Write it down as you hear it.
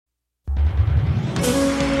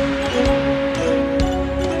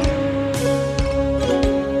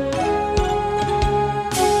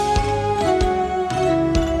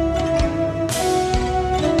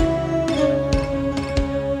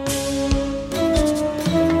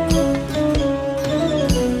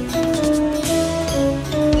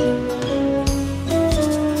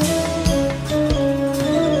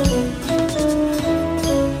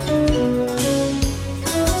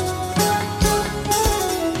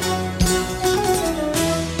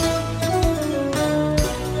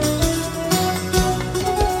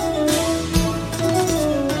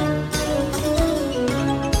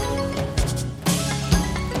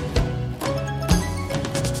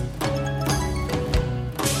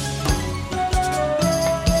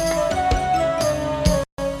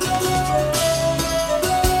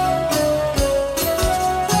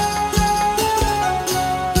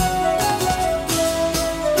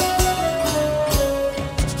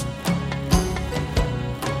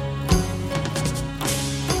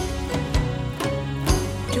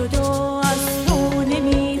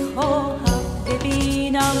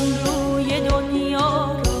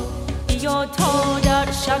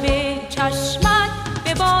چشمت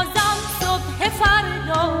ببازم صبح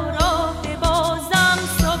فردا را، ببازم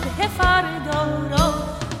صبح فردا را،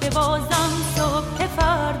 ببازم صبح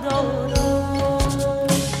فردا را.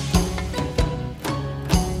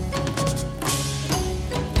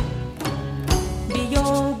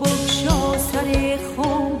 بیا بگشا سر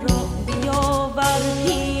خم را، بیا ور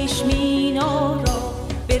پیش مینا را،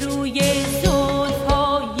 به روی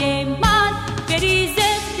زلفهای من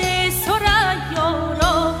بریزد ثریا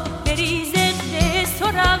را، بریزد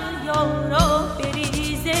ثریا را،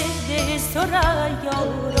 بریزد ثریا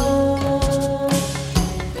را.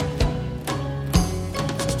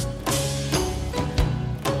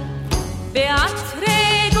 به عطر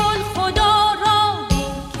گل خدا را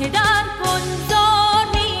که در گلزار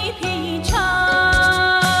میپیچد،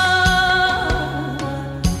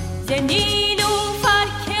 ز نیلوفر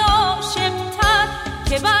که عاشق‌تر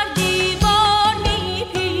که بر دیوار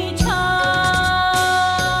میپیچد.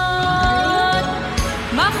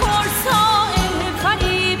 مخور صایب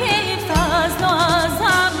فریب فضل و از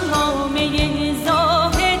هنگامه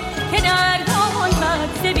زاهد که در گلبد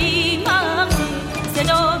ز بی مغزی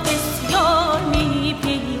صدا بسیار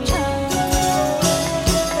میپیچد.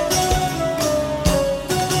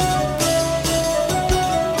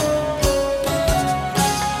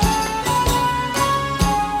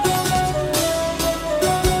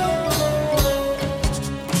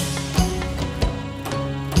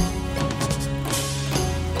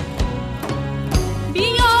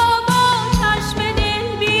 بیا با چشم دل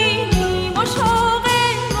بینیم و شوق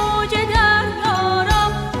موج دریا را،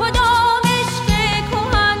 کدام عشق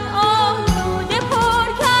کهن آلوده پر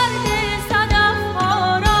کرده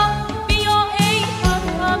صدف‌ها را. بیا ای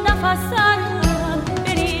هم نفس سرم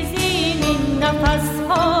بریزیم این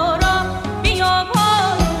نفس‌ها را، بیا با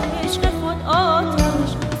عشق خود آتش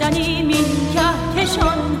زنیم این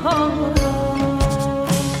کهکشان‌ها را.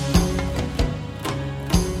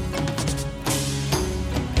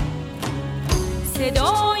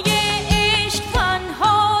 صدا